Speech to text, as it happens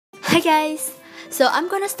Hi guys! So I'm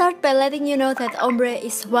gonna start by letting you know that ombre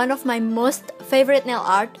is one of my most favorite nail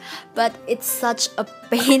art, but it's such a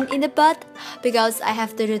pain in the butt because I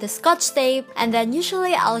have to do the scotch tape, and then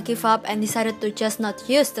usually I'll give up and decided to just not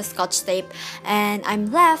use the scotch tape, and I'm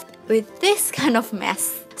left with this kind of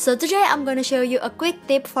mess. So today I'm gonna show you a quick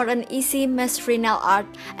tip for an easy mess-free nail art,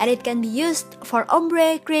 and it can be used for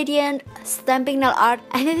ombre, gradient, stamping nail art,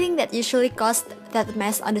 anything that usually causes that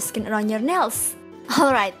mess on the skin around your nails.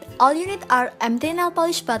 Alright, all you need are empty nail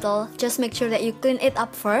polish bottle, just make sure that you clean it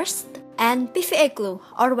up first, and PVA glue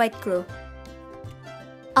or white glue.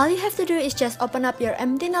 All you have to do is just open up your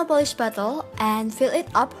empty nail polish bottle and fill it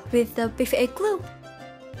up with the PVA glue.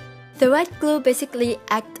 The white glue basically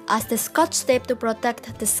acts as the scotch tape to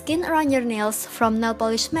protect the skin around your nails from nail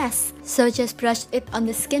polish mess, so just brush it on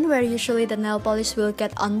the skin where usually the nail polish will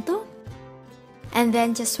get onto. And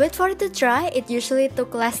then just wait for it to dry. It usually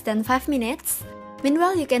took less than 5 minutes.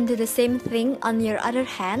 Meanwhile, you can do the same thing on your other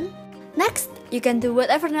hand. Next, you can do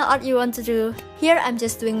whatever nail art you want to do. Here, I'm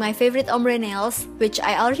just doing my favorite ombre nails, which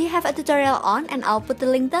I already have a tutorial on, and I'll put the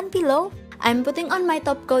link down below. I'm putting on my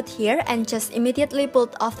top coat here and just immediately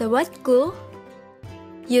pulled off the white glue.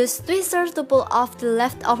 Use tweezers to pull off the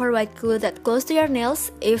leftover white glue that close to your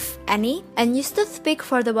nails, if any, and use toothpick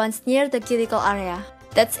for the ones near the cuticle area.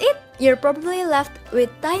 That's it! You're probably left with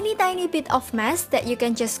tiny bit of mess that you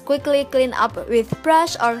can just quickly clean up with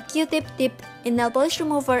brush or Q-tip dipped in nail polish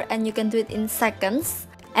remover, and you can do it in seconds.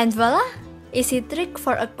 And voila! Easy trick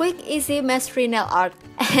for a quick, easy, mess-free nail art.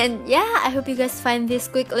 And yeah, I hope you guys find this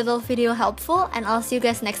quick little video helpful, and I'll see you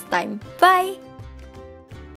guys next time. Bye!